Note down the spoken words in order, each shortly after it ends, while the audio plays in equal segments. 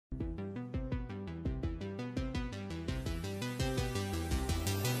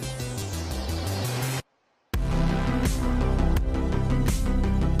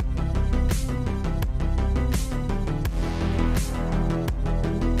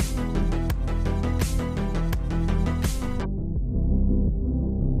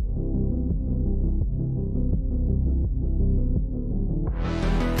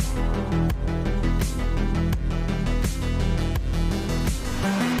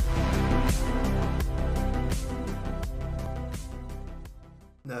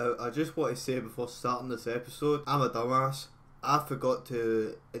Now, I just want to say before starting this episode, I'm a dumbass. I forgot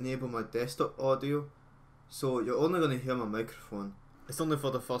to enable my desktop audio, so you're only going to hear my microphone. It's only for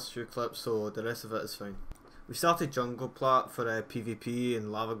the first few clips, so the rest of it is fine. We started Jungle Plat for PvP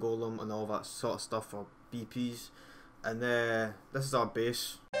and Lava Golem and all that sort of stuff for BPs, and this is our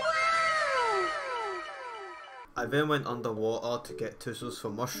base. I then went underwater to get Tussos for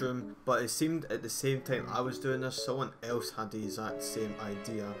Mushroom, but it seemed at the same time I was doing this, someone else had the exact same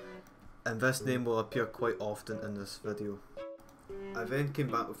idea, and this name will appear quite often in this video. I then came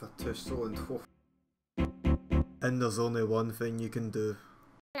back with a Tusso and there's only one thing you can do.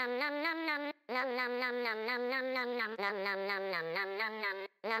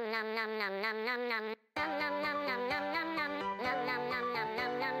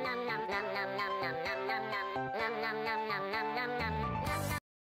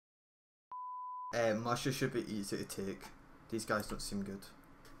 Mushes should be easy to take. These guys don't seem good.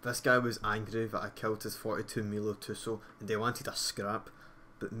 This guy was angry that I killed his 42 Milo Tusso and they wanted a scrap,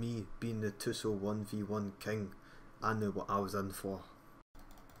 but me, being the Tusso 1v1 king, I knew what I was in for.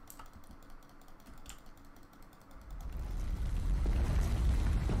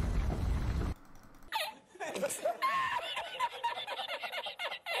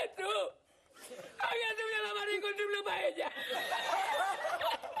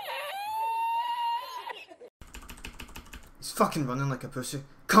 He's fucking running like a pussy.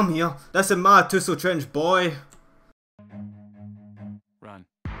 Come here, that's a mad Tusso trench, boy. Run.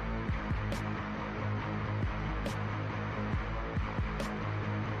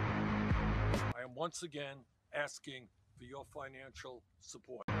 I am once again asking for your financial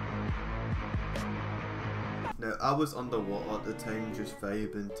support. Now, I was underwater at the time, just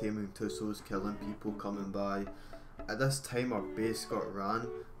vibing, taming Tussos, killing people coming by. At this time our base got ran.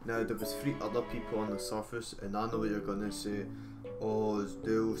 Now there was 3 other people on the surface, and I know what you're gonna say, oh it's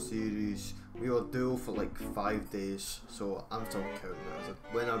duo series. We were duo for like 5 days, so I'm still counting it as a...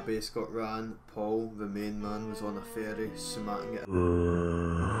 When our base got ran, Paul, the main man, was on a ferry smacking it.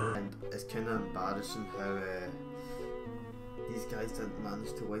 And it's kinda embarrassing how these guys didn't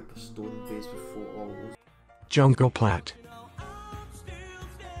manage to wipe a stone base with 4 allos. Jungle Plat.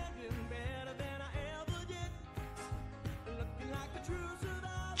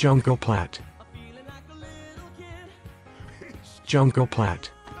 Jungle Plat. Jungle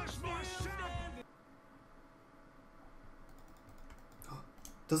Plat.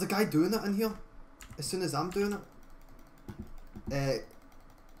 There's a guy doing it in here as soon as I'm doing it.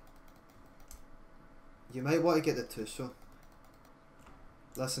 You might want to get the Tusso.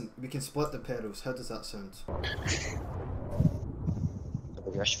 Listen, we can split the perils. How does that sound?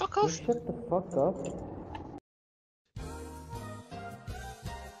 Fuck off. Shut the fuck up.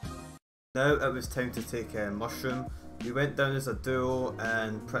 Now it was time to take Mushroom. We went down as a duo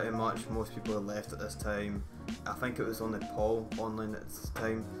and pretty much most people had left at this time. I think it was only Paul online at this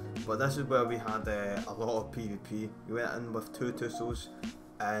time. But this is where we had a lot of PvP. We went in with 2 Tussos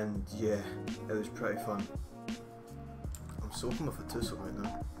and yeah, it was pretty fun. I'm soaking with a Tusso right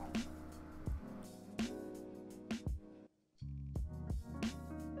now.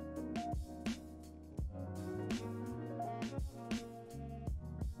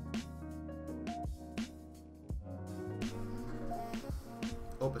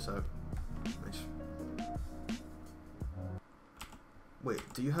 Oh, it's out. Nice. Wait,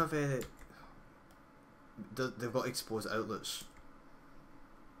 do you have a... They've got exposed outlets.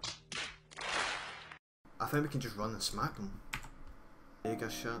 I think we can just run and smack them. There you go,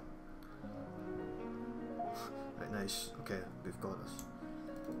 shot. Right, nice. Okay, we've got this.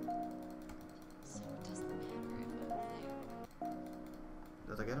 So does the man right over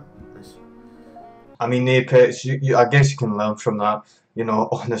there. Did I get him? Nice. I mean, Apex, I guess you can learn from that, you know,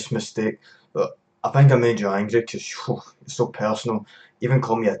 honest mistake. But I think I made you angry because it's so personal. Even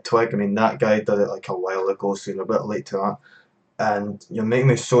call me a twig. I mean, that guy did it like a while ago, so you're a bit late to that. And you're making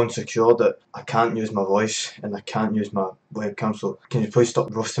me so insecure that I can't use my voice and I can't use my webcam. So can you please stop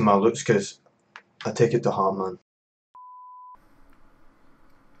roasting my looks, because I take it to heart, man.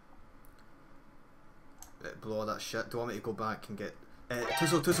 Blow all that shit. Do you want me to go back and get...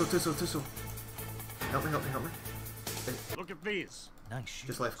 Tusso. Help me. Look at these. Nice shoes.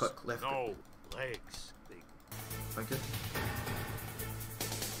 Just left click, left click. No legs. Thank you.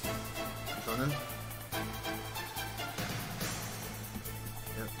 He's running.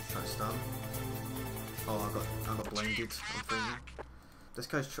 Yep, trying to stab. Oh, I got blinded. I'm fine. This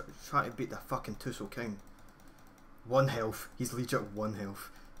guy's trying to beat the fucking Tusso King. 1 health. He's legit 1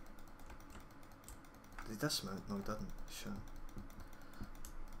 health. Did he dismount? No, he didn't. Sure.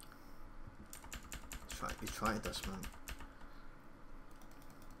 He's trying to dismount.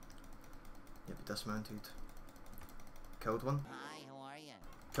 dismounted. Killed one. Hi, how are you?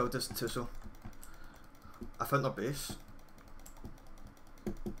 Killed this Tussle. I found their base.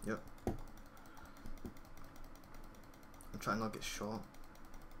 Yep. I'm trying not to get shot.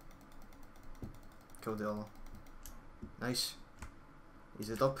 Killed the other. Nice. He's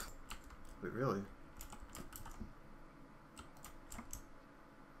it up. Wait, really?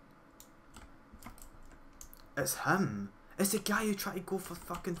 It's him. It's the guy who tried to go for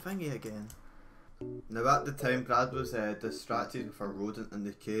fucking thingy again. Now at the time Brad was distracted with a rodent in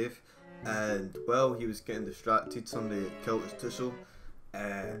the cave, and while he was getting distracted somebody killed his Tussle.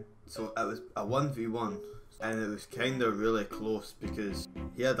 So it was a 1v1 and it was kinda really close because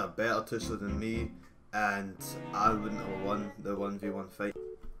he had a better Tussle than me and I wouldn't have won the 1v1 fight.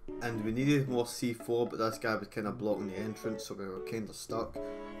 And we needed more C4 but this guy was kinda blocking the entrance so we were kinda stuck.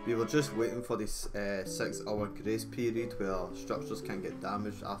 We were just waiting for this 6 hour grace period where structures can get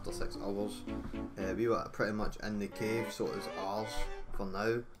damaged after 6 hours. We were pretty much in the cave so it was ours for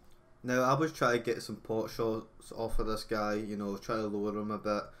now. Now I was trying to get some pot shots off of this guy, you know, try to lower him a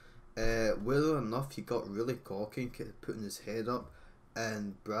bit. Weirdly enough he got really cocky and kept putting his head up,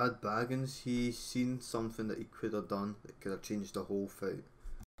 and Brad Baggins, he seen something that he could have done that could have changed the whole fight.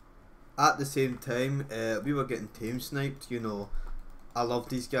 At the same time we were getting tame sniped, you know. I love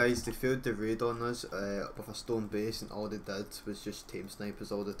these guys, they failed the raid on us with a stone base and all they did was just tame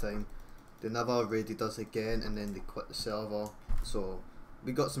snipers all the time. They never raided us again and then they quit the server, so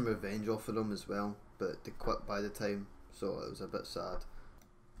we got some revenge off of them as well, but they quit by the time, so it was a bit sad.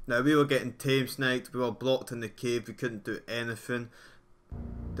 Now we were getting tame sniped, we were blocked in the cave, we couldn't do anything.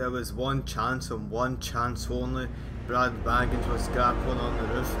 There was one chance and one chance only. Brad Baggins was grappling on the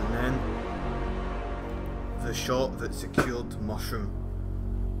roof and then the shot that secured Mushroom.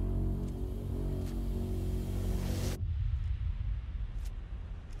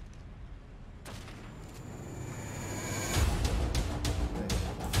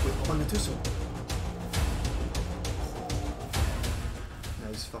 On the Tussle.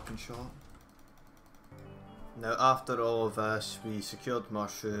 Nice fucking shot. Now after all of this we secured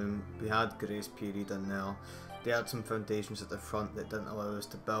Mushroom, we had grace period in there. They had some foundations at the front that didn't allow us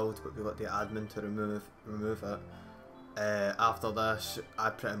to build but we got the admin to remove it. After this I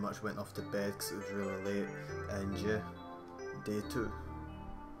pretty much went off to bed because it was really late and yeah, day 2.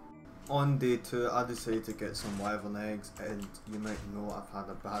 On day 2 I decided to get some wyvern eggs and you might know I've had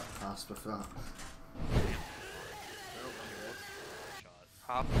a bad past with that.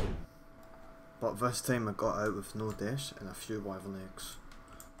 But this time I got out with no deaths and a few wyvern eggs.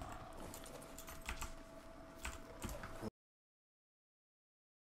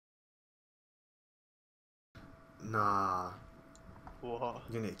 Nah. What?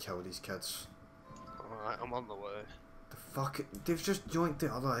 You need to kill these kids. Alright, I'm on the way. The fuck? They've just joined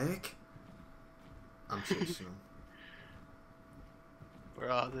the other egg. I'm chasing them. Where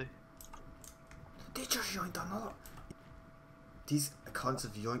are they? They just joined another. These cunts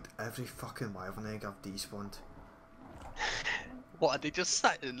have yoinked every fucking wyvern egg I've despawned. What, are they just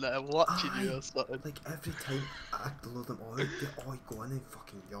sat in there watching you or something? Like every time I blow them all out, they all go in and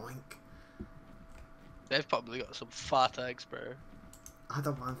fucking yoink. They've probably got some fat eggs, bro. I had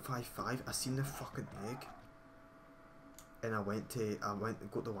a 155, I seen the fucking egg. And I went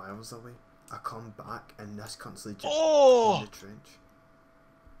and got the wires away. I come back and this cunt's legit in the trench.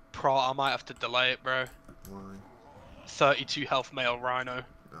 Pro, I might have to delay it, bro. Why? 32 health male rhino.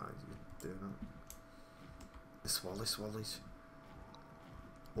 Nah, you do that. The swallies.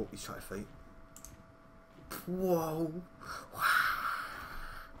 Oh, he's trying to fight. Whoa!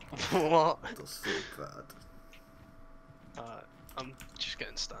 What? That's so bad. I'm just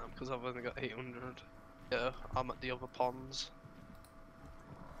getting stamped because I've only got 800. Yeah, I'm at the other ponds.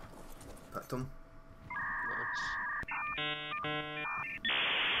 Picked him. Nice.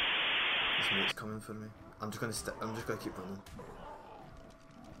 His mate's coming for me. I'm just gonna keep running.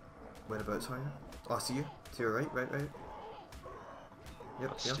 Whereabouts are you? Oh, I see you. To your right.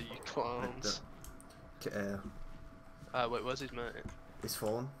 Yep, I see you clowns. Wait, where's his mate? He's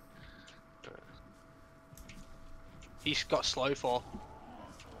fallen. He's got slow fall.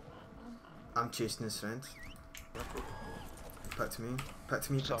 I'm chasing his friend. Back to me.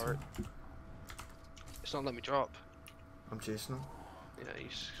 Sorry. It's not letting me drop. I'm chasing him. Yeah,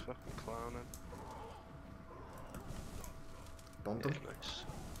 he's fucking clowning. Bombed him. Yeah, nice.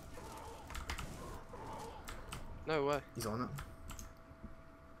 No way. He's on it.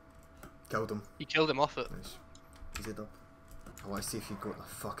 Killed him. You killed him off it. Nice. He's head up. I want to see if he got the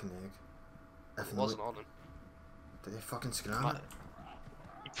fucking egg. If It not, wasn't on him. did they fucking scram it?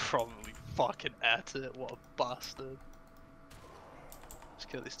 He probably fucking ate it. What a bastard. Let's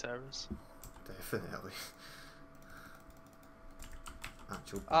kill these terrorists. Definitely.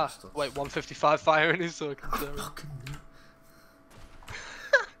 Actual Ah, bastards. wait, 155 fire in his so I I can tell. fucking knew.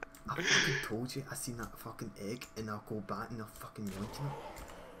 I fucking told you, I seen that fucking egg and I'll go back and I'll fucking yoinking it.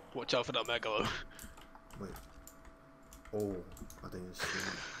 Watch out for that megalo. Wait. Oh, I didn't see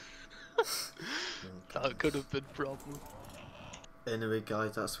that. That could have been problem. Anyway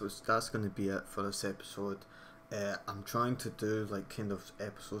guys, that's going to be it for this episode. I'm trying to do like kind of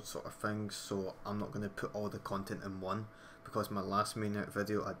episode sort of things, so I'm not going to put all the content in one, because my last mainnet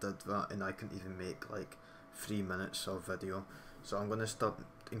video I did that and I couldn't even make like 3 minutes of video. So I'm going to start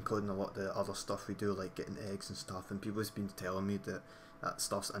including a lot of the other stuff we do, like getting eggs and stuff, and people's been telling me that that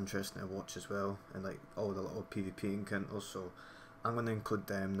stuff's interesting to watch as well, and like all the little PvP encounters, so I'm going to include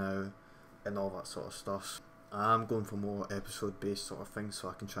them now and all that sort of stuff. I'm going for more episode based sort of things so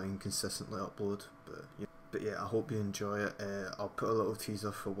I can try and consistently upload, but yeah, I hope you enjoy it. I'll put a little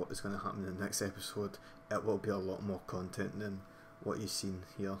teaser for what is going to happen in the next episode. It will be a lot more content than what you've seen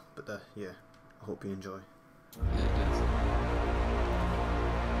here, but yeah, I hope you enjoy.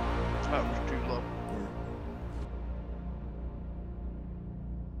 That was too low. Yeah.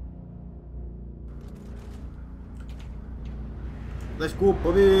 Let's go,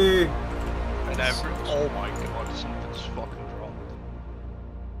 Bobby! And oh my god, something's fucking dropped.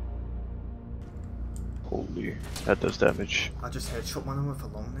 Holy, that does damage. I just headshot one of them with a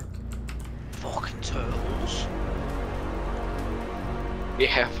long neck. Fucking turtles. We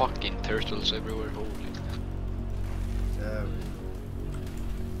have fucking turtles everywhere, holy